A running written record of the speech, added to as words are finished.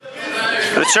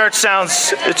The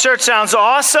church sounds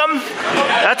awesome.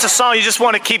 That's a song you just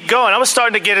want to keep going. I was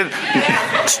starting to get it.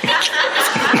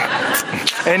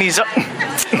 And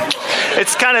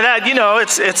it's kind of that,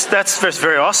 that's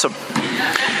very awesome.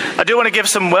 I do want to give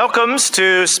some welcomes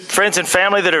to friends and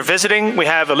family that are visiting. We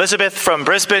have Elizabeth from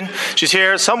Brisbane. She's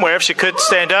here somewhere. If she could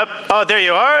stand up. Oh, there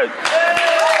you are.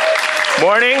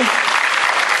 Morning.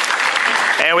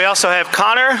 And we also have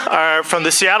Connor from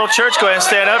the Seattle church. Go ahead and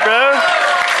stand up, bro.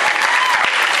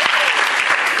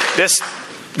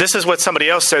 This is what somebody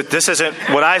else said. This isn't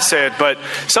what I said, but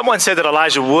someone said that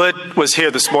Elijah Wood was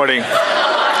here this morning.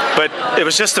 But it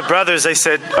was just the brothers. They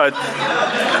said,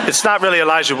 it's not really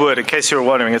Elijah Wood, in case you were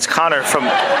wondering. It's Connor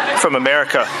from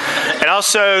America. And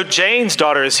also, Jane's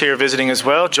daughter is here visiting as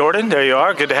well. Jordan, there you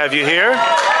are. Good to have you here.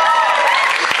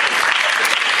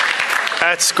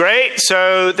 That's great.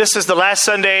 So this is the last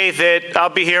Sunday that I'll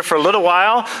be here for a little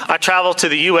while. I travel to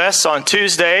the U.S. on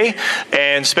Tuesday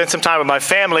and spend some time with my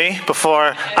family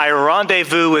before I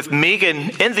rendezvous with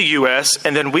Megan in the U.S.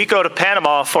 And then we go to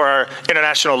Panama for our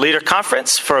International Leader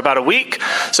Conference for about a week.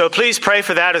 So please pray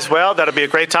for that as well. That'll be a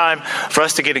great time for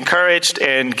us to get encouraged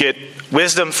and get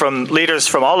wisdom from leaders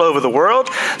from all over the world.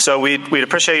 So we'd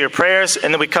appreciate your prayers.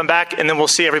 And then we come back and then we'll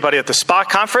see everybody at the SPA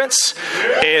conference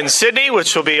in Sydney,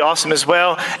 which will be awesome as well.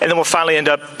 And then we'll finally end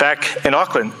up back in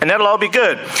Auckland. And that'll all be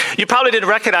good. You probably didn't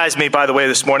recognize me, by the way,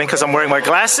 this morning because I'm wearing my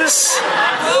glasses.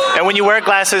 And when you wear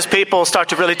glasses, people start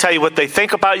to really tell you what they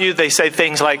think about you. They say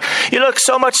things like, you look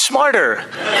so much smarter.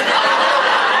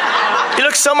 You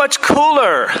look so much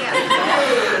cooler.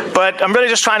 But I'm really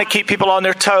just trying to keep people on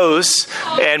their toes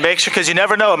and make sure, because you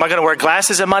never know. Am I going to wear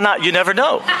glasses? Am I not? You never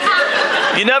know.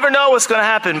 You never know what's going to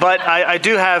happen. But I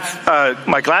do have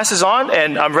my glasses on,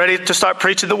 and I'm ready to start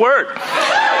preaching the word.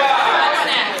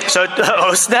 So,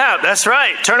 oh snap, that's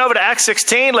right. Turn over to Acts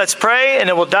 16. Let's pray, and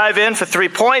then we'll dive in for 3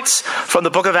 points from the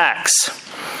book of Acts.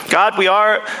 God, we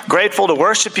are grateful to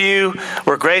worship you.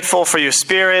 We're grateful for your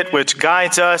Spirit, which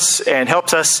guides us and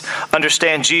helps us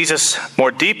understand Jesus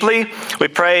more deeply. We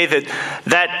pray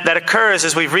that occurs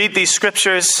as we read these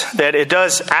scriptures, that it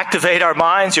does activate our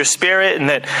minds, your Spirit, and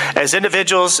that as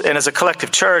individuals and as a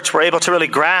collective church, we're able to really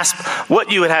grasp what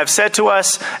you would have said to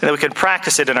us, and that we can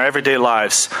practice it in our everyday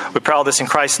lives. We pray all this in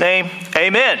Christ's name.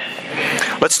 Amen.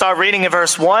 Let's start reading in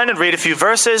verse 1 and read a few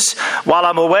verses. While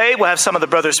I'm away, we'll have some of the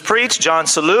brothers preach. John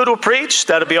Salute will preach.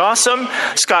 That'll be awesome.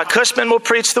 Scott Cushman will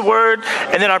preach the word.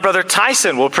 And then our brother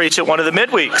Tyson will preach at one of the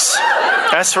midweeks.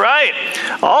 That's right.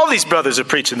 All these brothers are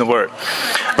preaching the word.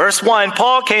 Verse 1,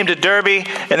 Paul came to Derbe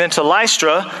and then to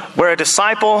Lystra, where a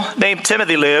disciple named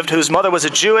Timothy lived, whose mother was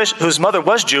Jewish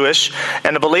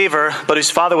and a believer, but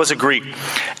whose father was a Greek.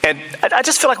 And I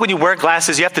just feel like when you wear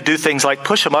glasses, you have to do things like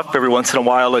push them up every once in a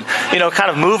while and, kind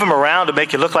of move them around to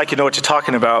make you look like you know what you're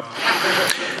talking about.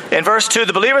 In verse 2,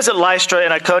 the believers at Lystra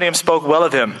and Iconium spoke well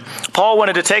of him. Paul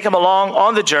wanted to take him along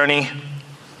on the journey,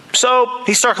 so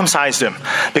he circumcised him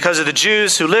because of the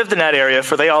Jews who lived in that area,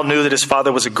 for they all knew that his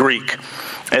father was a Greek.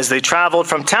 As they traveled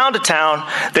from town to town,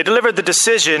 they delivered the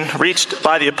decision reached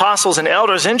by the apostles and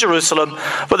elders in Jerusalem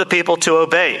for the people to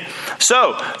obey.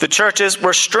 So the churches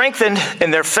were strengthened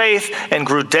in their faith and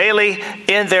grew daily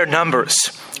in their numbers.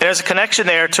 And there's a connection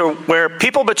there to where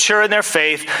people mature in their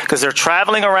faith because they're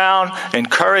traveling around,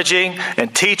 encouraging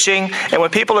and teaching. And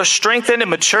when people are strengthened and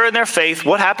mature in their faith,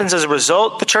 what happens as a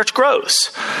result? The church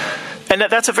grows. And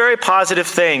that's a very positive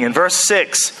thing. In verse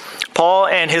 6, Paul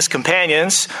and his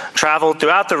companions traveled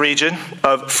throughout the region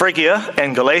of Phrygia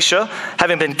and Galatia,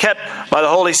 having been kept by the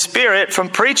Holy Spirit from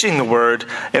preaching the word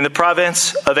in the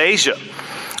province of Asia.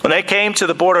 When they came to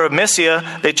the border of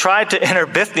Mysia, they tried to enter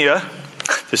Bithynia.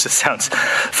 This just sounds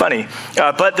funny.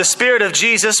 But the Spirit of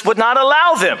Jesus would not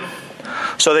allow them.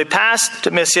 So they passed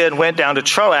to Mysia and went down to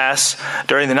Troas.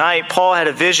 During the night, Paul had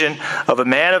a vision of a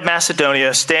man of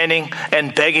Macedonia standing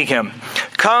and begging him,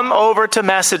 "Come over to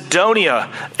Macedonia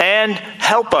and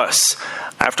help us."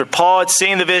 After Paul had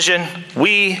seen the vision,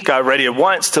 we got ready at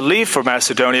once to leave for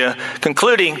Macedonia,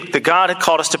 concluding that God had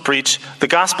called us to preach the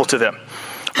gospel to them.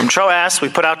 From Troas, we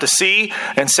put out to sea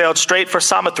and sailed straight for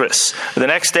Samothrace. The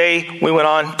next day, we went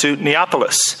on to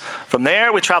Neapolis. From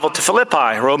there, we traveled to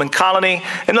Philippi, a Roman colony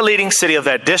in the leading city of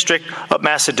that district of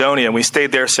Macedonia. We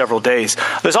stayed there several days.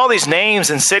 There's all these names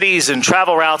and cities and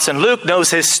travel routes, and Luke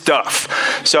knows his stuff.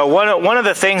 So one of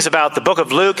the things about the book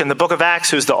of Luke and the book of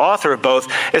Acts, who's the author of both,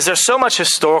 is there's so much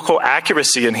historical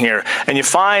accuracy in here. And you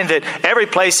find that every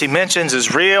place he mentions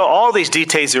is real. All these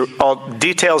details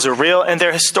are real, and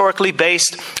they're historically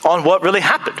based on what really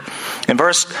happened. In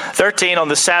verse 13, on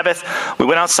the Sabbath, we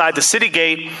went outside the city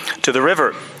gate to the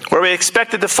river, where we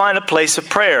expected to find a place of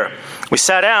prayer. We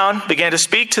sat down, began to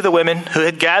speak to the women who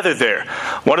had gathered there.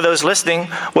 One of those listening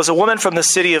was a woman from the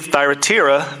city of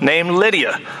Thyatira named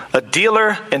Lydia, a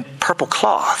dealer in purple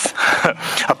cloth,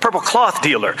 a purple cloth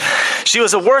dealer. She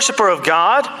was a worshiper of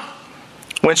God.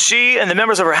 When she and the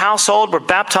members of her household were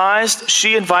baptized,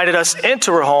 she invited us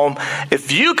into her home.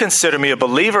 "If you consider me a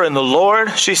believer in the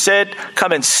Lord," she said,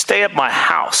 "come and stay at my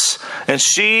house." And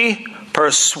she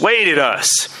persuaded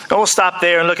us. And we'll stop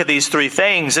there and look at these three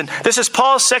things. And this is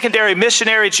Paul's secondary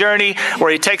missionary journey, where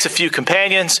he takes a few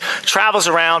companions, travels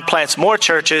around, plants more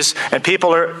churches, and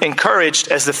people are encouraged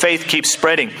as the faith keeps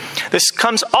spreading. This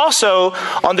comes also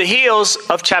on the heels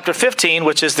of chapter 15,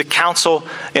 which is the council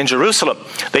in Jerusalem.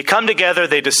 They come together,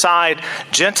 they decide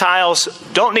Gentiles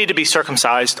don't need to be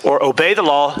circumcised or obey the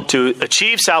law to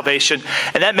achieve salvation,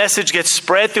 and that message gets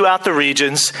spread throughout the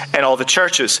regions and all the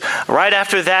churches. Right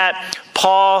after that,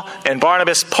 Paul and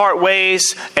Barnabas part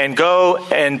ways and go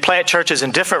and plant churches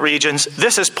in different regions.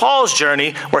 This is Paul's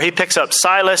journey, where he picks up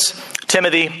Silas,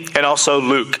 Timothy, and also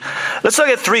Luke. Let's look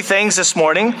at three things this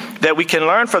morning that we can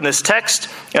learn from this text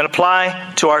and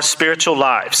apply to our spiritual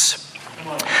lives.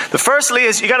 The firstly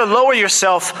is you got to lower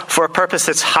yourself for a purpose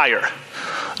that's higher.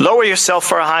 Lower yourself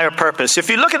for a higher purpose. If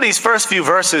you look at these first few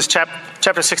verses,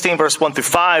 chapter 16, verse 1 through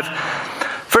 5,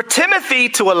 for Timothy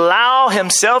to allow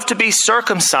himself to be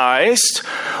circumcised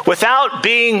without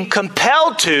being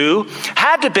compelled to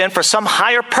had to have been for some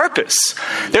higher purpose.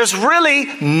 There's really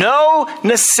no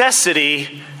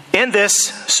necessity in this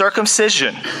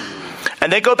circumcision.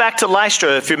 And they go back to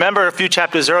Lystra. If you remember a few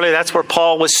chapters earlier, that's where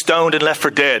Paul was stoned and left for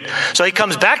dead. So he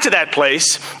comes back to that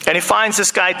place and he finds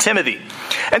this guy Timothy.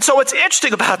 And so what's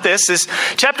interesting about this is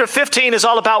chapter 15 is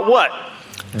all about what?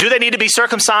 Do they need to be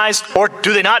circumcised or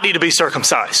do they not need to be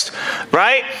circumcised?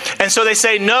 Right? And so they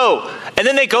say no. And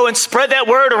then they go and spread that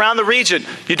word around the region.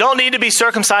 You don't need to be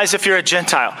circumcised if you're a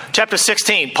Gentile. Chapter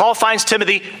 16, Paul finds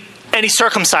Timothy and he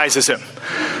circumcises him.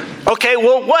 Okay,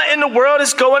 well, what in the world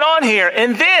is going on here?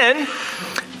 And then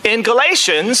in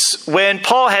Galatians, when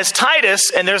Paul has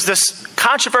Titus, and there's this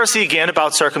controversy again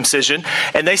about circumcision,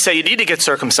 and they say you need to get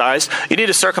circumcised. You need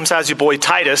to circumcise your boy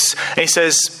Titus. And he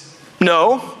says,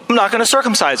 no, I'm not going to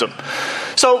circumcise him.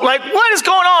 So, what is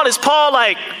going on? Is Paul,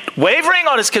 wavering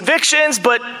on his convictions,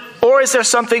 or is there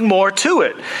something more to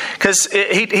it? Because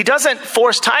he doesn't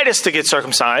force Titus to get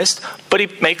circumcised, but he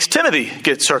makes Timothy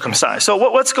get circumcised. So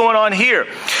what's going on here?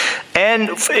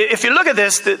 And if you look at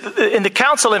this, in the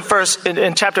council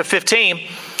in chapter 15,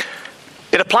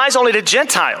 it applies only to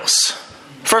Gentiles.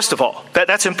 First of all,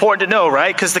 that's important to know,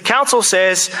 right? Because the council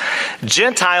says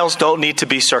Gentiles don't need to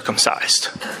be circumcised.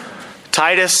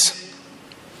 Titus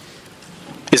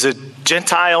is a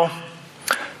Gentile.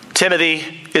 Timothy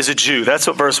is a Jew. That's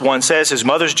what verse 1 says. His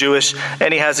mother's Jewish,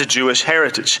 and he has a Jewish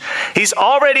heritage. He's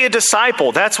already a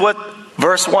disciple. That's what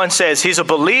verse 1 says. He's a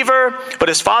believer, but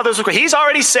his father's a Christian. He's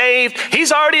already saved.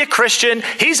 He's already a Christian.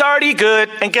 He's already good.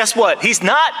 And guess what? He's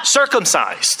not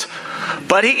circumcised,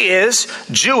 but he is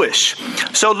Jewish.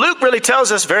 So Luke really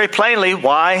tells us very plainly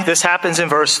why this happens in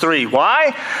verse 3.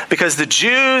 Why? Because the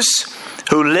Jews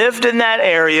who lived in that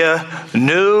area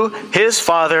knew his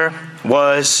father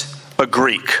was a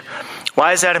Greek.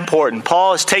 Why is that important?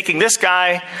 Paul is taking this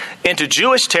guy into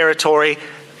Jewish territory.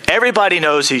 Everybody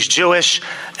knows he's Jewish,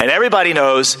 and everybody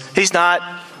knows he's not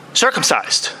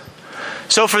circumcised.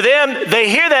 So for them, they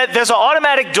hear that there's an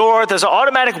automatic door, there's an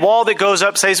automatic wall that goes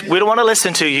up, says, we don't want to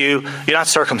listen to you, you're not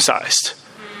circumcised.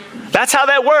 That's how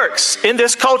that works in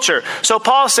this culture. So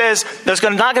Paul says there's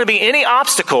not going to be any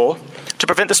obstacle to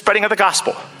prevent the spreading of the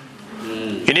gospel.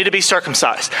 You need to be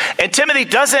circumcised. And Timothy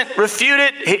doesn't refute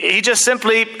it. He just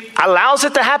simply allows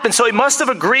it to happen. So he must have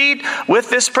agreed with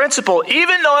this principle,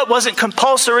 even though it wasn't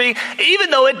compulsory, even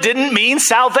though it didn't mean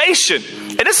salvation.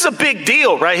 And this is a big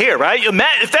deal right here, right?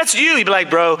 If that's you'd be like,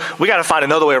 bro, we got to find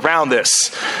another way around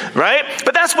this, right?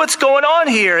 But that's what's going on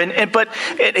here. But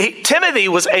Timothy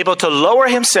was able to lower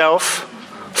himself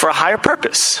for a higher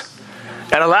purpose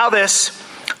and allow this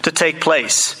to take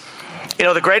place. You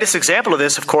know, the greatest example of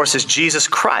this, of course, is Jesus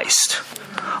Christ.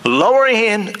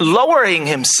 Lowering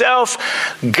himself,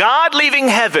 God leaving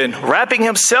heaven, wrapping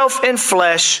himself in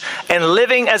flesh, and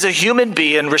living as a human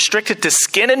being, restricted to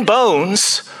skin and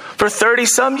bones for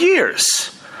 30-some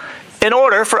years in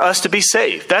order for us to be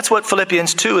saved. That's what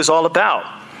Philippians 2 is all about.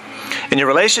 In your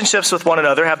relationships with one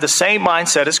another, have the same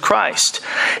mindset as Christ.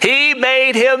 He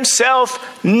made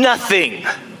himself nothing,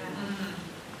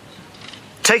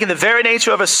 taking the very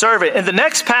nature of a servant. In the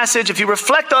next passage, if you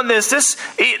reflect on this is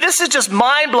just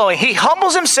mind-blowing. He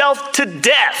humbles himself to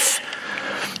death.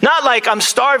 Not like I'm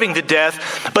starving to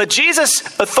death, but Jesus'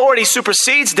 authority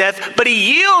supersedes death, but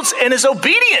he yields and is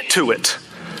obedient to it.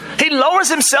 He lowers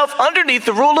himself underneath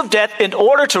the rule of death in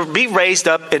order to be raised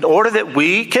up, in order that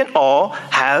we can all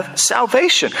have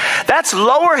salvation. That's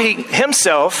lowering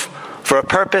himself for a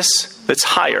purpose that's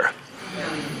higher.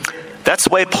 That's the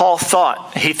way Paul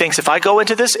thought. He thinks, if I go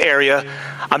into this area,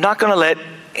 I'm not going to let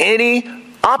any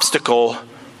obstacle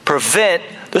prevent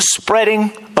the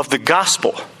spreading of the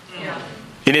gospel.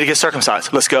 You need to get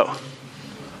circumcised. Let's go.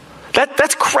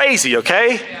 That's crazy,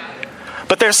 okay?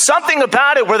 But there's something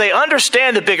about it where they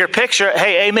understand the bigger picture.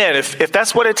 Hey, amen. If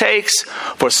that's what it takes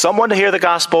for someone to hear the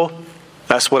gospel,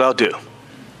 that's what I'll do.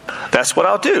 That's what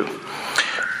I'll do.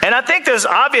 And I think there's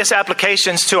obvious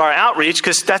applications to our outreach,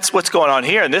 because that's what's going on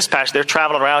here in this passage. They're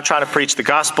traveling around trying to preach the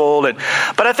gospel.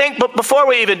 But I think before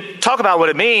we even talk about what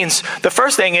it means, the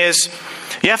first thing is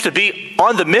you have to be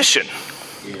on the mission.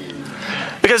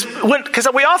 Because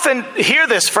we often hear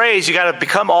this phrase, you got to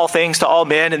become all things to all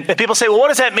men. And people say, well, what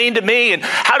does that mean to me? And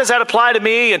how does that apply to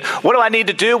me? And what do I need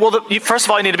to do? Well, first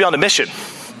of all, you need to be on the mission.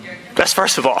 That's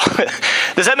first of all.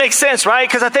 Does that make sense, right?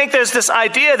 Because I think there's this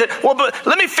idea that, well, but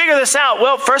let me figure this out.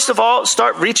 Well, first of all,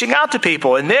 start reaching out to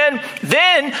people. And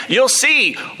then you'll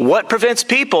see what prevents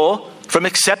people from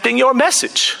accepting your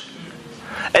message.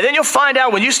 And then you'll find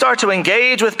out when you start to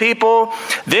engage with people,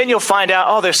 then you'll find out,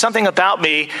 oh, there's something about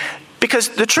me. Because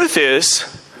the truth is,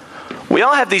 we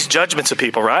all have these judgments of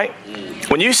people, right?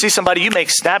 When you see somebody, you make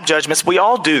snap judgments. We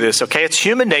all do this, okay? It's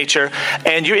human nature.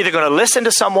 And you're either going to listen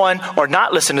to someone or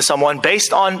not listen to someone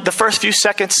based on the first few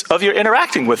seconds of your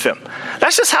interacting with them.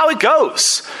 That's just how it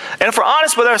goes. And if we're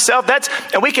honest with ourselves,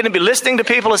 and we can be listening to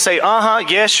people and say,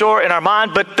 yeah, sure, in our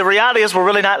mind. But the reality is we're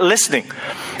really not listening.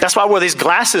 That's why I wore these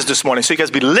glasses this morning, so you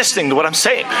guys be listening to what I'm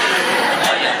saying.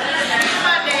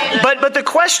 But the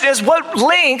question is, what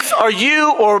length are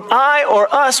you or I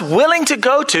or us willing to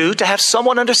go to have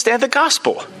someone understand the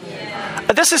gospel?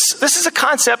 This is a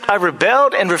concept I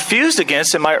rebelled and refused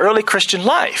against in my early Christian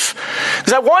life.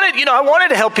 Because I wanted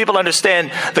to help people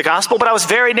understand the gospel, but I was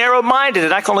very narrow-minded,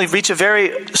 and I could only reach a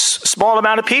very small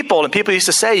amount of people. And people used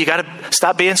to say, you got to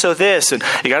stop being so this, and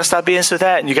you got to stop being so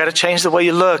that, and you got to change the way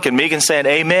you look. And Megan saying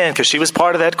amen, because she was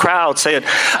part of that crowd, saying,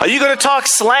 are you going to talk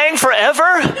slang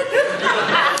forever?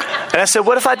 And I said,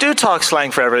 what if I do talk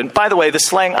slang forever? And by the way, the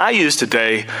slang I use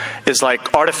today is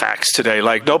like artifacts today.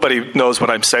 Like nobody knows what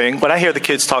I'm saying. When I hear the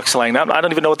kids talk slang, I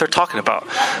don't even know what they're talking about.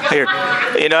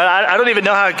 I don't even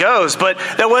know how it goes. But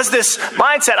there was this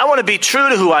mindset, I want to be true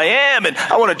to who I am, and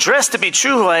I want to dress to be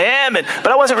true who I am, but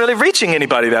I wasn't really reaching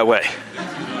anybody that way.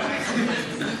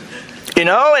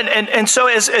 And so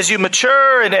as you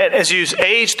mature and as you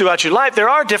age throughout your life, there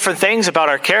are different things about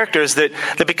our characters that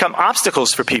become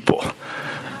obstacles for people.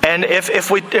 And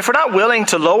if we're not willing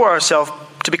to lower ourselves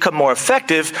to become more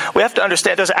effective, we have to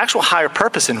understand there's an actual higher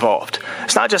purpose involved.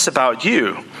 It's not just about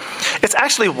you. It's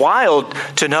actually wild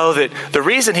to know that the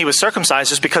reason he was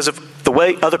circumcised is because of the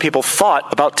way other people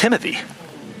thought about Timothy.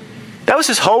 That was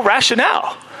his whole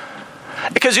rationale.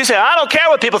 Because you say, I don't care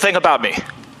what people think about me.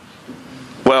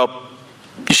 Well,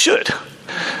 you should.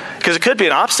 Because it could be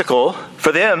an obstacle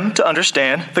for them to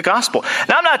understand the gospel.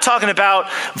 Now, I'm not talking about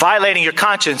violating your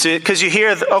conscience, because you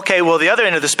hear, the other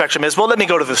end of the spectrum is, let me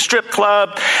go to the strip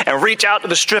club and reach out to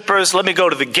the strippers. Let me go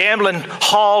to the gambling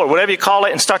hall or whatever you call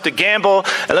it and start to gamble.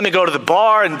 And let me go to the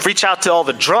bar and reach out to all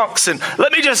the drunks and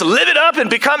let me just live it up and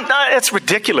become, that's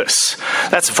ridiculous.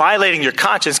 That's violating your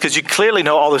conscience, because you clearly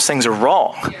know all those things are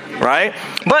wrong, right?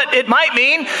 But it might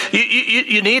mean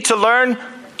you need to learn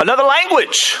another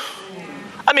language.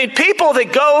 I mean, people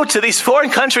that go to these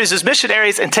foreign countries as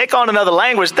missionaries and take on another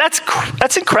language,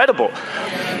 that's incredible.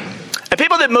 And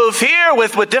people that move here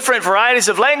with different varieties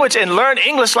of language and learn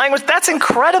English language, that's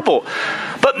incredible.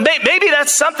 But maybe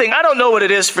that's something, I don't know what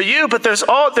it is for you, but there's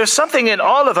something in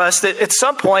all of us that at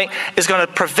some point is going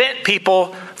to prevent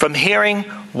people from hearing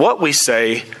what we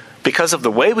say because of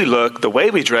the way we look, the way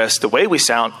we dress, the way we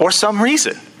sound, or some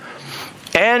reason.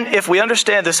 And if we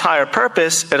understand this higher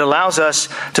purpose, it allows us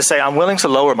to say, I'm willing to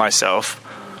lower myself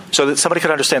so that somebody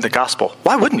could understand the gospel.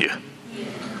 Why wouldn't you?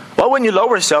 Why wouldn't you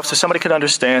lower yourself so somebody could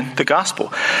understand the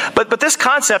gospel? But this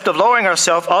concept of lowering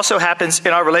ourselves also happens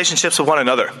in our relationships with one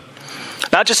another.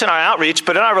 Not just in our outreach,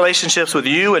 but in our relationships with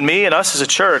you and me and us as a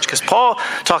church. Because Paul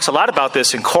talks a lot about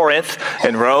this in Corinth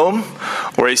and Rome,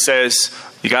 where he says,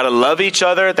 you got to love each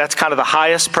other. That's kind of the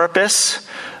highest purpose.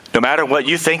 No matter what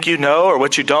you think you know or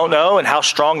what you don't know and how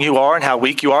strong you are and how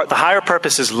weak you are, the higher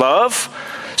purpose is love.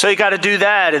 So you got to do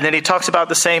that. And then he talks about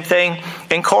the same thing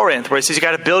in Corinth, where he says you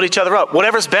got to build each other up.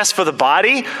 Whatever's best for the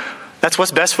body, that's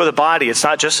what's best for the body. It's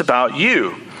not just about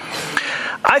you.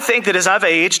 I think that as I've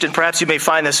aged, and perhaps you may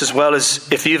find this as well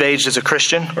as if you've aged as a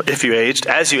Christian, or if you aged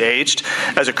as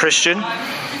a Christian,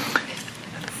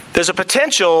 there's a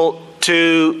potential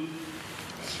to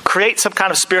create some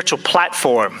kind of spiritual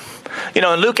platform. In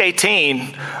Luke 18,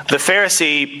 the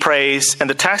Pharisee prays and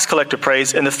the tax collector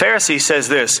prays, and the Pharisee says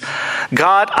this: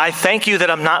 God, I thank you that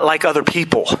I'm not like other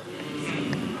people.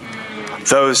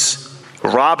 Those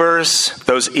robbers,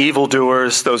 those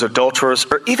evildoers, those adulterers,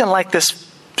 or even like this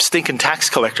stinking tax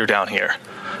collector down here.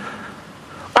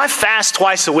 I fast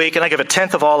twice a week and I give a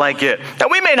tenth of all I get. Now,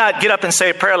 we may not get up and say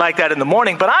a prayer like that in the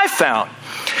morning, but I found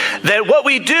that what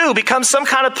we do becomes some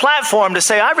kind of platform to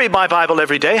say, I read my Bible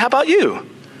every day. How about you?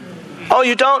 Oh,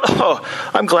 you don't? Oh,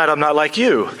 I'm glad I'm not like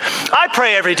you. I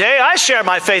pray every day. I share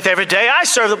my faith every day. I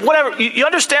serve, whatever. You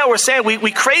understand what we're saying?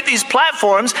 We create these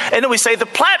platforms, and then we say the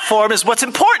platform is what's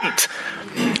important.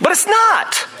 But it's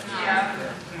not.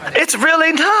 It's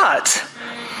really not.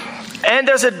 And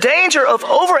there's a danger of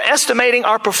overestimating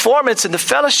our performance in the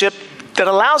fellowship that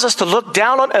allows us to look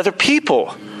down on other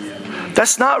people.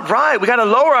 That's not right. We got to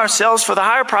lower ourselves for the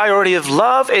higher priority of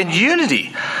love and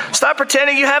unity. Stop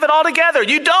pretending you have it all together.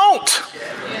 You don't.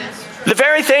 The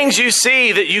very things you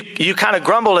see that you kind of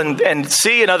grumble and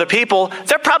see in other people,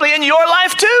 they're probably in your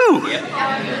life too.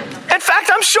 In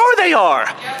fact, I'm sure they are.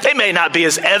 They may not be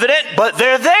as evident, but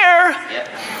they're there.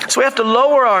 So we have to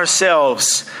lower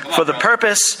ourselves for the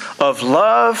purpose of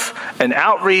love and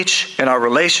outreach in our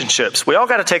relationships. We all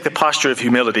got to take the posture of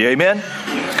humility. Amen?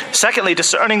 Secondly,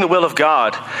 discerning the will of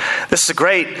God. This is a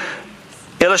great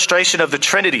illustration of the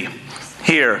Trinity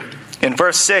here. In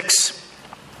verse 6,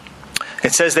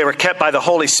 it says they were kept by the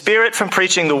Holy Spirit from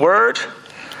preaching the word.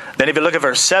 Then if you look at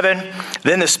verse 7,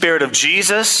 then the Spirit of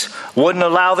Jesus wouldn't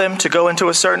allow them to go into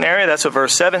a certain area. That's what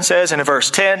verse 7 says. And in verse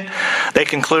 10, they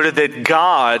concluded that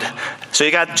God, so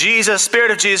you got Jesus, Spirit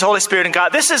of Jesus, Holy Spirit, and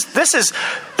God. This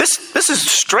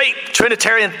is straight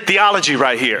Trinitarian theology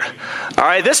right here. All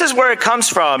right, this is where it comes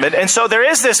from. And so there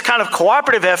is this kind of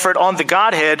cooperative effort on the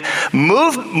Godhead,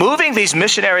 moving these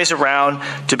missionaries around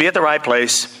to be at the right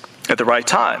place at the right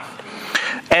time.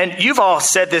 And you've all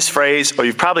said this phrase, or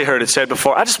you've probably heard it said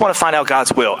before, I just want to find out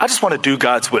God's will. I just want to do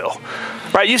God's will.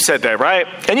 Right? You've said that, right?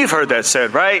 And you've heard that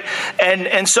said, right?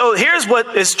 And so here's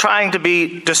what is trying to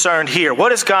be discerned here.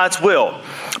 What is God's will?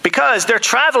 Because they're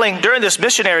traveling during this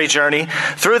missionary journey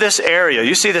through this area.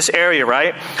 You see this area,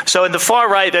 right? So in the far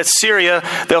right, that's Syria.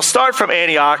 They'll start from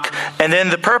Antioch, and then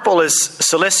the purple is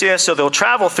Cilicia, so they'll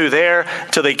travel through there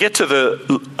till they get to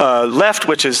the left,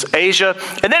 which is Asia.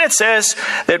 And then it says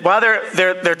that while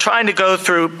they're trying to go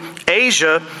through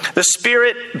Asia, the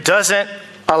Spirit doesn't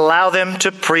allow them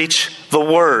to preach the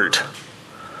word.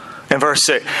 In verse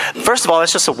 6. First of all,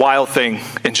 that's just a wild thing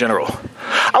in general.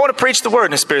 I want to preach the word,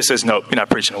 and the Spirit says, no, you're not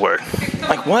preaching the word.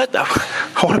 Like, what?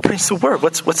 I want to preach the word.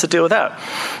 What's the deal with that?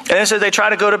 And it says they try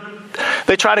to go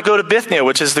to Bithynia,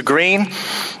 which is the green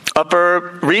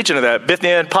upper region of that,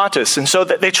 Bithynia and Pontus. And so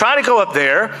they try to go up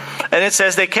there, and it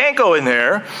says they can't go in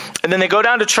there. And then they go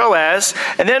down to Troas.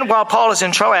 And then while Paul is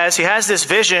in Troas, he has this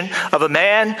vision of a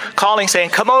man calling, saying,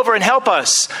 come over and help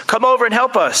us. Come over and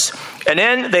help us. And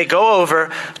then they go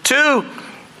over to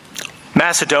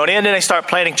Macedonia, and then they start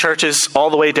planting churches all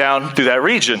the way down through that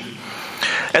region.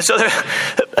 And so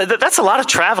that's a lot of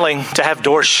traveling to have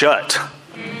doors shut.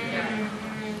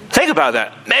 Think about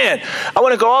that. Man, I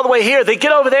want to go all the way here. They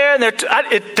get over there, and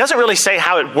it doesn't really say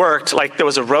how it worked, like there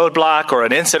was a roadblock or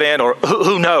an incident or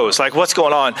who knows, like what's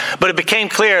going on. But it became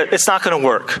clear it's not going to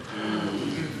work.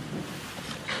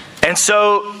 And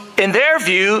so in their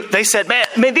view, they said, man,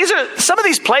 some of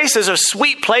these places are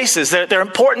sweet places. They're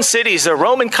important cities. They're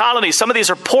Roman colonies. Some of these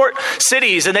are port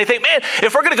cities. And they think, man,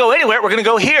 if we're going to go anywhere, we're going to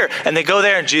go here. And they go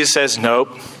there, and Jesus says, nope.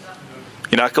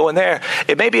 You're not going there.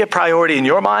 It may be a priority in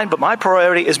your mind, but my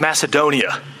priority is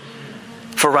Macedonia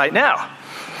for right now.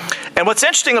 And what's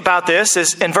interesting about this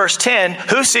is in verse 10,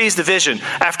 who sees the vision?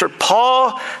 After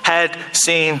Paul had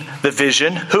seen the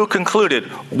vision, who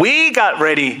concluded? We got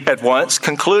ready at once,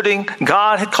 concluding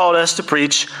God had called us to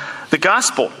preach the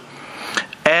gospel.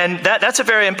 And that's a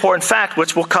very important fact,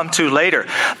 which we'll come to later.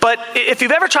 But if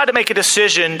you've ever tried to make a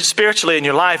decision spiritually in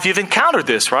your life, you've encountered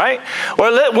this, right?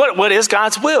 Well, what is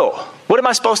God's will? What am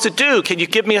I supposed to do? Can you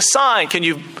give me a sign? Can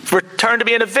you return to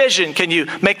me in a vision? Can you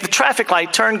make the traffic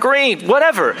light turn green?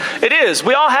 Whatever it is.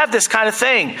 We all have this kind of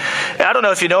thing. I don't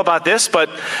know if you know about this, but,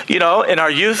 in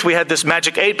our youth, we had this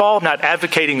magic 8-ball. I'm not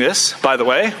advocating this, by the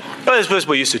way. But this was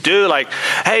what we used to do. Like,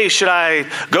 hey, should I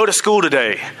go to school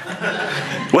today?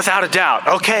 Without a doubt.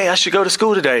 Okay, I should go to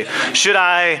school today. Should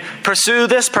I pursue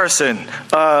this person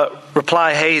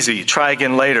reply hazy, try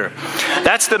again later.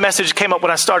 That's the message that came up when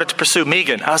I started to pursue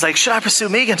Megan. I was like, should I pursue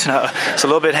Megan tonight? It's a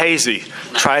little bit hazy,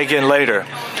 try again later.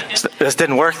 This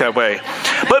didn't work that way.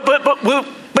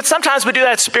 But sometimes we do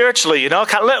that spiritually,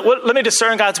 kind of let me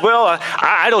discern God's will.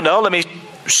 I don't know, let me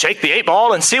shake the 8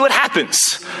 ball and see what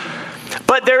happens.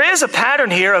 But there is a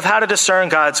pattern here of how to discern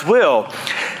God's will.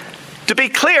 To be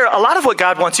clear, a lot of what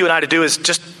God wants you and I to do is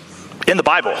just in the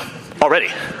Bible already.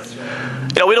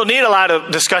 We don't need a lot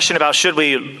of discussion about should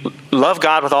we love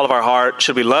God with all of our heart?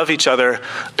 Should we love each other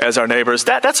as our neighbors?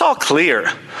 That's all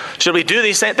clear. Should we do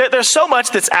these things? There's so much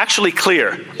that's actually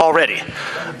clear already.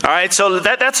 All right, so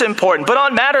that's important. But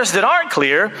on matters that aren't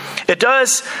clear, it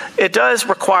does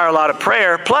require a lot of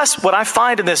prayer. Plus, what I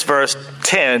find in this verse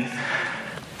 10,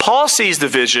 Paul sees the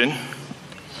vision,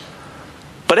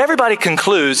 but everybody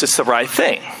concludes it's the right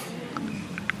thing.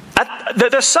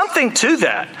 There's something to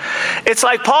that. It's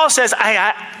like Paul says,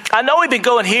 I know we've been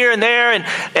going here and there and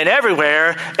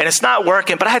everywhere, and it's not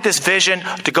working, but I had this vision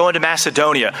to go into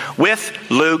Macedonia with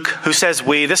Luke, who says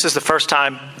we. This is the first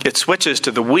time it switches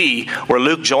to the we, where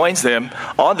Luke joins them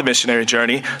on the missionary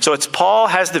journey. So it's Paul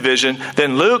has the vision,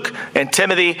 then Luke and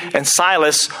Timothy and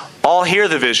Silas all hear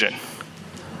the vision.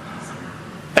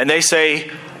 And they say,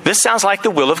 this sounds like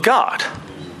the will of God.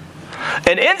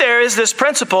 And in there is this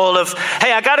principle of,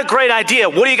 hey, I got a great idea.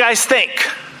 What do you guys think?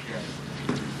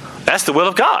 That's the will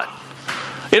of God.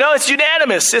 It's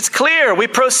unanimous. It's clear. We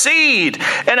proceed.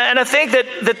 And I think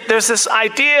that there's this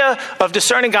idea of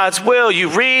discerning God's will. You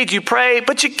read, you pray,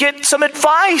 but you get some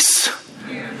advice.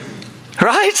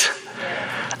 Right?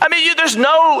 I mean,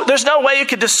 there's no way you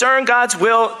could discern God's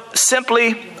will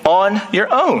simply on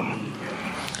your own.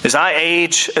 As I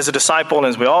age as a disciple, and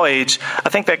as we all age, I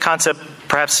think that concept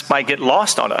perhaps might get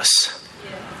lost on us.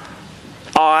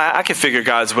 Oh, I can figure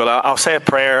God's will. I'll say a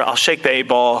prayer. I'll shake the 8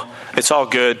 ball. It's all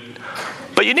good.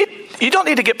 But you don't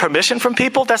need to get permission from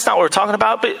people. That's not what we're talking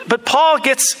about. But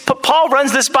Paul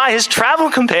runs this by his travel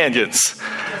companions.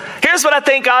 Here's what I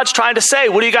think God's trying to say.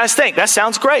 What do you guys think? That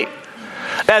sounds great.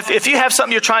 Now, if you have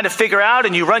something you're trying to figure out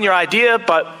and you run your idea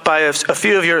by a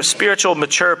few of your spiritual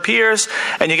mature peers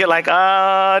and you get like,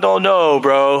 I don't know,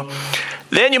 bro.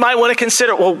 Then you might want to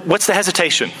consider, well, what's the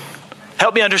hesitation?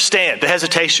 Help me understand the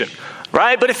hesitation,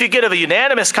 right? But if you get a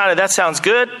unanimous kind of, that sounds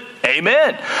good,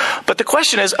 amen. But the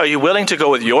question is, are you willing to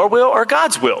go with your will or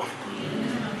God's will?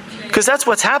 Because that's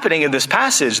what's happening in this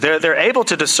passage. They're able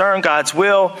to discern God's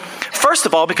will, first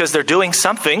of all, because they're doing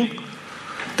something.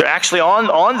 They're actually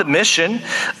on the mission.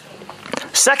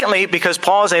 Secondly, because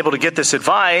Paul is able to get this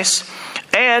advice.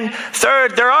 And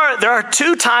third, there are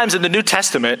 2 times in the New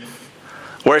Testament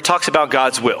where it talks about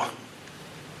God's will.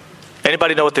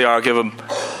 Anybody know what they are? I'll give them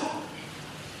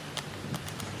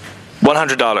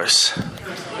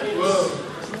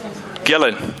 $100.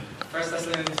 Gillen. 1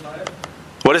 Thessalonians 5.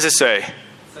 What does it say? It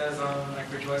says,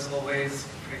 rejoice always,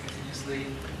 pray continuously.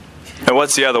 And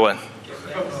what's the other one? Give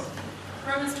thanks.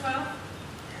 Romans 12.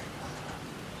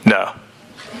 No.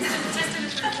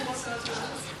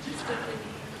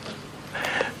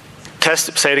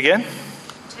 Say it again.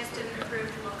 Test and approve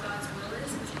what God's will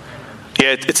is.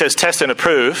 Yeah, it says test and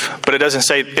approve, but it doesn't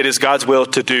say it is God's will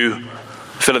to do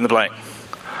fill in the blank.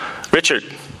 Richard.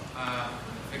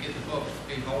 Forget the book,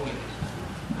 be holy.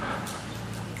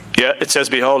 Yeah, it says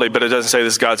be holy, but it doesn't say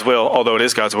this is God's will, although it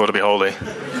is God's will to be holy.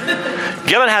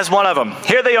 Gillen has one of them.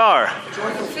 Here they are.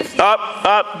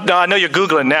 Up. No, I know you're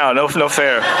Googling now. No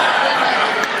fair.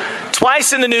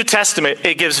 Twice in the New Testament,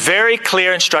 it gives very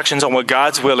clear instructions on what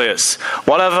God's will is.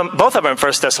 One of them, both of them in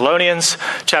 1 Thessalonians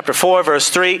chapter 4, verse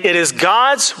 3. It is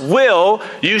God's will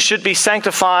you should be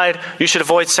sanctified. You should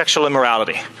avoid sexual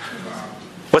immorality.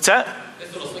 What's that?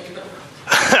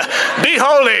 Be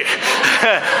holy.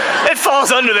 It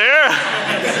falls under there.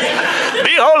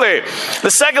 Be holy. The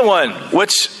second one,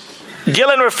 which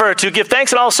Gillen referred to, give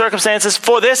thanks in all circumstances,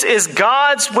 for this is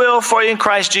God's will for you in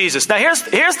Christ Jesus. Now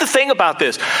here's the thing about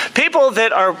this. People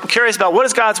that are curious about what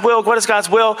is God's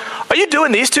will, are you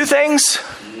doing these 2 things?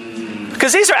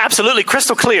 Because these are absolutely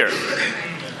crystal clear.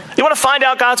 You want to find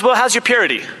out God's will, how's your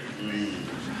purity?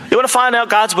 You want to find out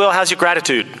God's will, how's your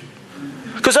gratitude?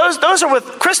 Because those are with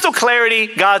crystal clarity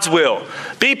God's will.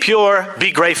 Be pure,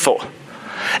 be grateful.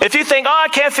 If you think, I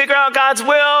can't figure out God's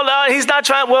will, no, he's not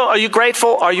trying, well, are you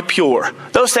grateful? Are you pure?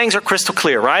 Those things are crystal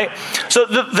clear, right? So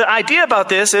the idea about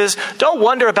this is don't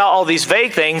wonder about all these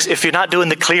vague things if you're not doing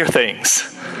the clear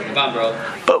things. Come on, bro.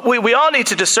 But we all need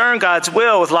to discern God's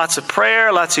will with lots of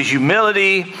prayer, lots of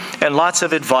humility, and lots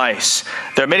of advice.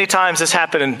 There are many times this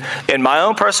happened in my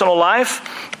own personal life.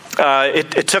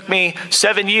 It took me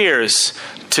 7 years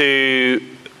to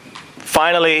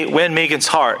finally win Megan's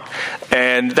heart.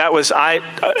 And that was,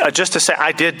 just to say,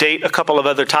 I did date a couple of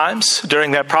other times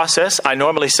during that process. I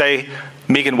normally say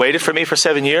Megan waited for me for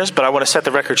 7 years, but I want to set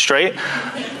the record straight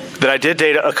that I did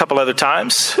date a couple other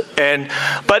times.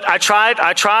 But I tried,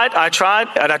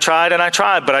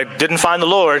 but I didn't find the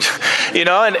Lord,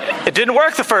 and it didn't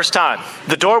work the first time.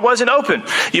 The door wasn't open.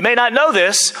 You may not know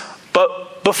this,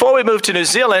 but before we moved to New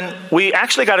Zealand, we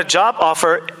actually got a job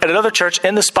offer at another church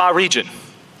in the Spa region.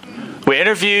 We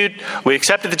interviewed, we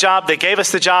accepted the job, they gave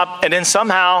us the job, and then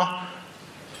somehow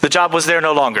the job was there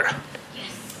no longer.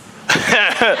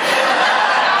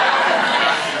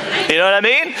 You know what I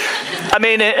mean?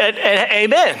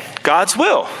 Amen. God's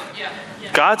will.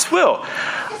 God's will.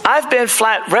 I've been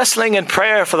flat wrestling in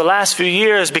prayer for the last few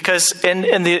years because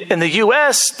in the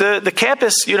U.S., the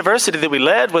campus university that we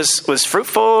led was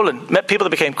fruitful and met people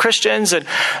that became Christians. And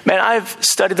man, I've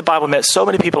studied the Bible, met so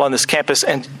many people on this campus,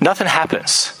 and nothing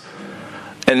happens.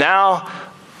 And now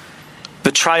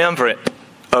the triumvirate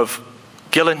of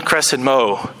Gillen, Cress, and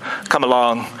Moe come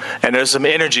along, and there's some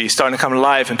energy starting to come to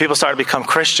life, and people start to become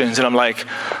Christians, and I'm like,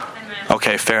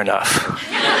 okay, fair enough.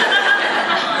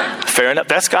 Fair enough.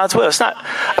 That's God's will. It's not.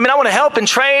 I want to help and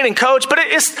train and coach, but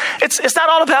it's not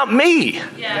all about me.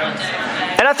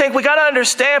 And I think we got to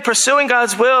understand pursuing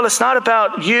God's will. It's not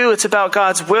about you. It's about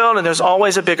God's will, and there's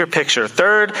always a bigger picture.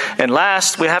 Third and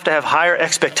last, we have to have higher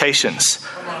expectations.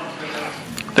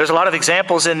 There's a lot of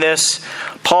examples in this.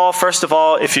 Paul, first of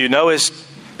all, if you know his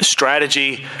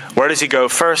strategy, where does he go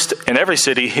first? In every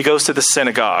city, he goes to the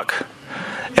synagogue.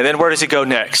 And then where does he go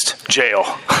next? Jail.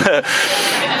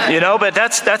 But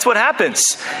that's what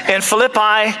happens. In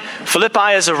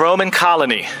Philippi is a Roman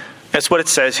colony. That's what it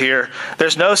says here.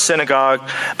 There's no synagogue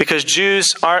because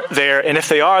Jews aren't there. And if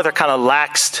they are, they're kind of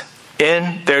laxed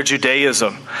in their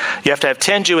Judaism. You have to have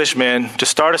 10 Jewish men to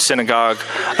start a synagogue.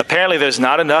 Apparently there's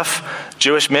not enough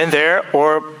Jewish men there,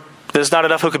 or there's not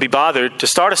enough who could be bothered to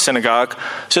start a synagogue.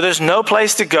 So there's no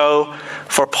place to go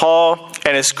for Paul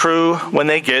and his crew when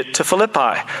they get to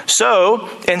Philippi.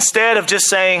 So instead of just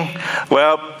saying,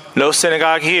 well, no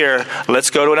synagogue here,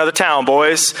 let's go to another town,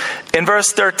 boys. In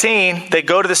verse 13, they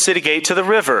go to the city gate to the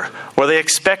river, where they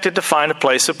expected to find a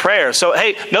place of prayer. So,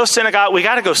 hey, no synagogue, we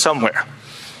got to go somewhere.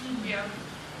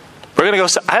 We're going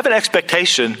to go. I have an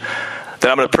expectation that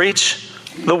I'm going to preach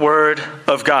the Word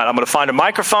of God. I'm going to find a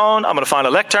microphone, I'm going to find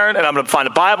a lectern, and I'm going to find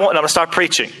a Bible, and I'm going to start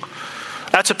preaching.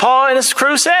 That's what Paul and his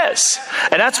crew says.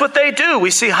 And that's what they do.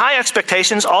 We see high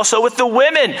expectations also with the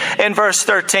women in verse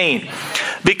 13.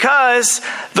 Because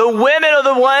the women are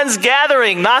the ones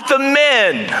gathering, not the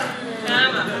men.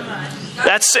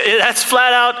 That's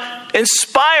flat out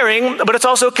inspiring, but it's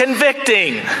also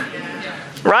convicting.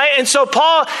 Right? And so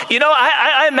Paul,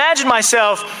 I imagine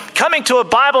myself coming to a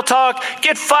Bible talk,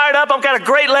 get fired up, I've got a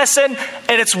great lesson,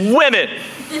 and it's women.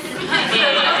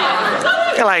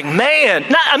 You're like, man.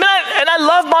 And I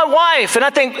love my wife, and I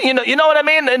think, you know what I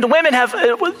mean? And the women have,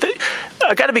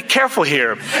 I got to be careful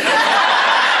here.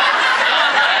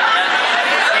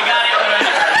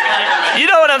 You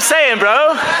know what I'm saying,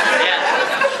 bro?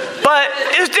 But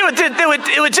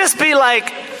it would just be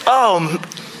like,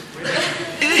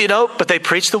 but they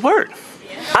preach the word.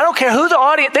 I don't care who the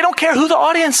audience, they don't care who the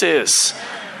audience is.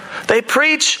 They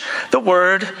preach the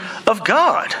word of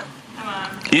God.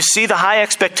 You see the high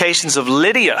expectations of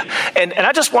Lydia. And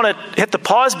I just want to hit the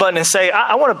pause button and say,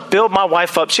 I want to build my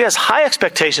wife up. She has high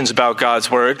expectations about God's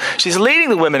word. She's leading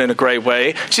the women in a great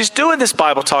way. She's doing this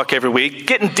Bible talk every week,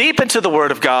 getting deep into the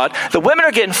word of God. The women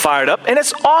are getting fired up, and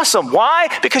it's awesome. Why?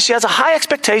 Because she has a high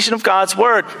expectation of God's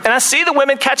word. And I see the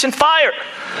women catching fire.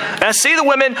 And I see the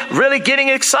women really getting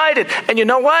excited. And you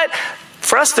know what?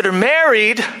 For us that are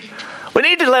married, we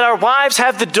need to let our wives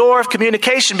have the door of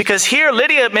communication, because here,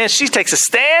 Lydia, man, she takes a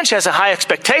stand. She has a high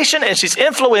expectation, and she's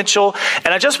influential.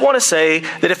 And I just want to say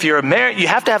that if you're married, you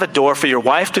have to have a door for your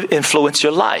wife to influence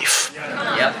your life.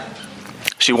 Yep.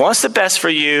 She wants the best for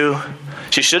you.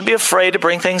 She shouldn't be afraid to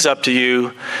bring things up to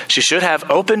you. She should have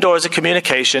open doors of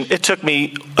communication. It took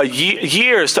me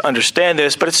years to understand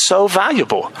this, but it's so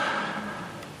valuable.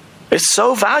 It's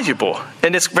so valuable,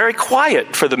 and it's very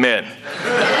quiet for the men.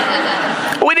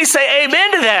 We need to say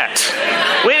amen to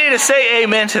that. We need to say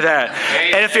amen to that.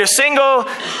 And if you're single,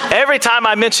 every time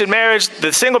I mention marriage,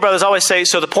 the single brothers always say,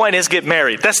 so the point is get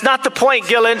married. That's not the point,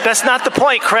 Gillen. That's not the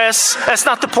point, Chris. That's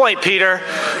not the point, Peter.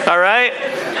 All right?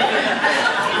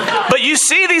 But you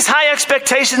see these high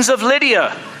expectations of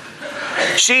Lydia.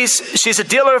 She's a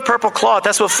dealer of purple cloth.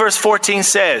 That's what verse 14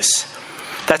 says.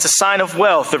 That's a sign of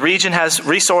wealth. The region has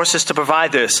resources to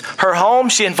provide this. Her home,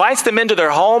 she invites them into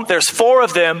their home. There's 4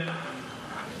 of them.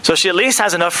 So she at least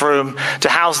has enough room to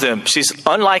house them. She's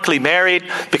unlikely married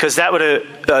because that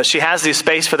would she has the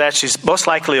space for that. She's most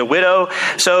likely a widow.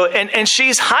 So and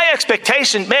she's high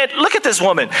expectation. Man, look at this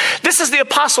woman. This is the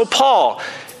Apostle Paul.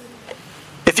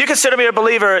 If you consider me a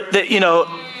believer, that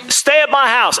stay at my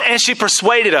house, and she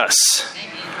persuaded us.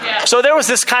 Yeah. So there was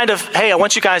this kind of, hey, I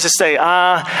want you guys to stay.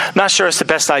 Not sure it's the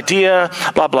best idea.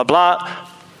 Blah blah blah.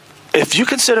 If you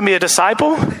consider me a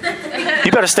disciple,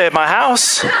 you better stay at my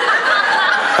house.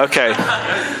 Okay,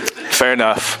 fair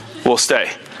enough. We'll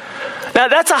stay. Now,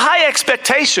 that's a high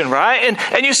expectation, right?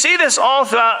 And you see this all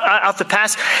throughout the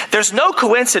past. There's no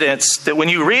coincidence that when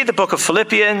you read the book of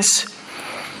Philippians,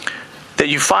 that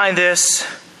you find this,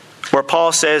 where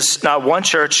Paul says, not one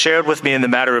church shared with me in the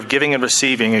matter of giving and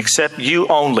receiving, except you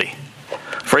only.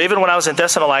 For even when I was in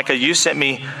Thessalonica, you sent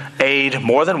me aid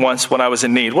more than once when I was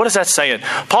in need. What is that saying?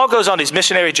 Paul goes on these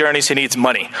missionary journeys. He needs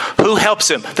money. Who helps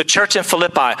him? The church in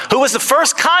Philippi. Who was the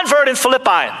first convert in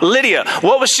Philippi? Lydia.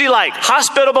 What was she like?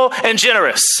 Hospitable and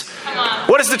generous.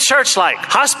 What is the church like?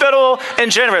 Hospitable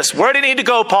and generous. Where do you need to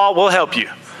go, Paul? We'll help you.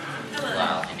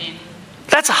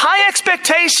 That's a high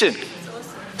expectation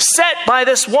set by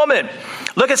this woman.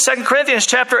 Look at 2 Corinthians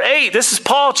chapter 8. This is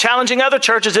Paul challenging other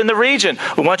churches in the region.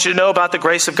 We want you to know about the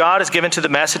grace of God is given to the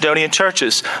Macedonian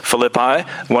churches. Philippi,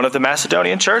 one of the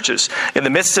Macedonian churches. In the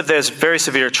midst of their very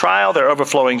severe trial, their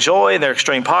overflowing joy and their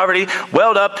extreme poverty,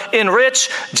 welled up in rich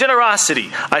generosity.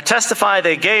 I testify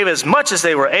they gave as much as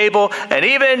they were able and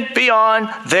even beyond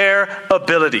their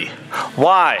ability.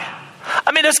 Why?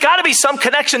 I mean, there's got to be some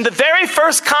connection. The very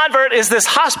first convert is this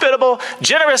hospitable,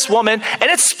 generous woman, and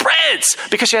it spreads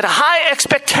because she had a high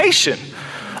expectation.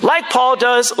 Like Paul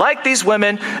does, like these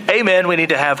women, amen, we need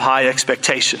to have high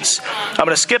expectations. I'm going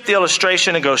to skip the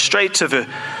illustration and go straight to the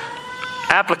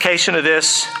application of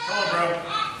this.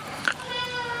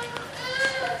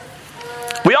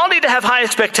 We all need to have high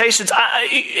expectations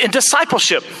in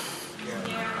discipleship.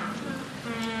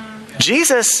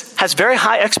 Jesus has very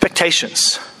high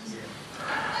expectations.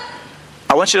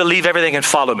 I want you to leave everything and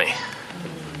follow me.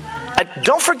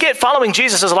 Don't forget, following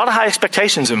Jesus, there's a lot of high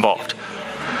expectations involved.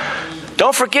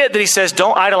 Don't forget that he says,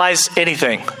 don't idolize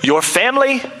anything. Your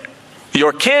family,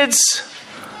 your kids,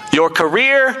 your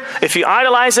career. If you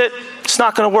idolize it, it's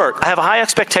not going to work. I have a high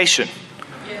expectation.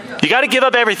 You got to give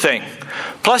up everything.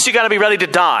 Plus, you got to be ready to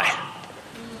die.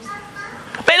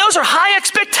 Man, those are high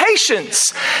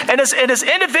expectations. And as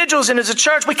individuals and as a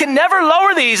church, we can never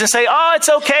lower these and say, oh, it's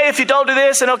okay if you don't do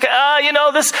this. And okay,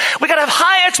 this. We got to have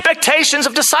high expectations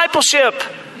of discipleship.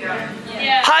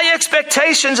 Yeah. High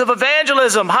expectations of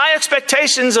evangelism. High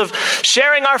expectations of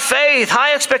sharing our faith.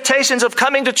 High expectations of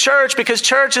coming to church because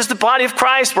church is the body of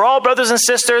Christ. We're all brothers and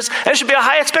sisters. And there should be a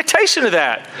high expectation of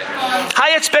that. Yeah.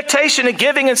 High expectation in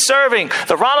giving and serving.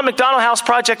 The Ronald McDonald House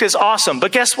Project is awesome.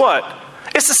 But guess what?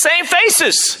 It's the same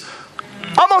faces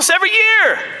almost every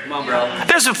year. Come on, bro.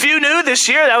 There's a few new this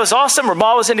year. That was awesome.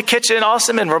 Ramal was in the kitchen,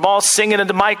 awesome. And Ramal's singing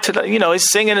into the mic. He's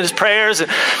singing his prayers.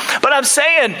 But I'm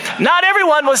saying, not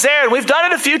everyone was there. And we've done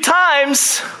it a few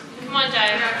times. Come on,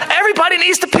 Dave. Everybody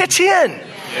needs to pitch in.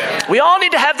 Yeah. We all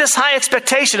need to have this high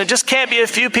expectation. It just can't be a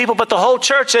few people, but the whole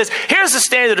church says, here's the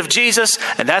standard of Jesus,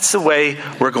 and that's the way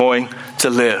we're going to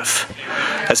live.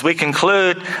 As we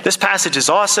conclude, this passage is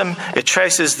awesome. It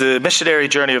traces the missionary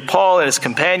journey of Paul and his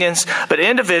companions, but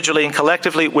individually and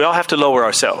collectively, we all have to lower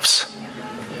ourselves.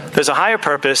 There's a higher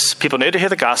purpose. People need to hear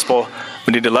the gospel.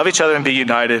 We need to love each other and be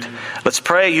united. Let's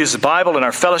pray, use the Bible in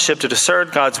our fellowship to discern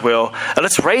God's will. And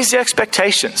let's raise the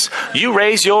expectations. You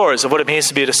raise yours of what it means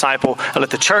to be a disciple. And let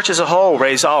the church as a whole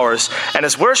raise ours. And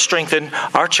as we're strengthened,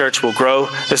 our church will grow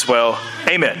as well.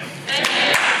 Amen.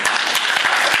 Amen.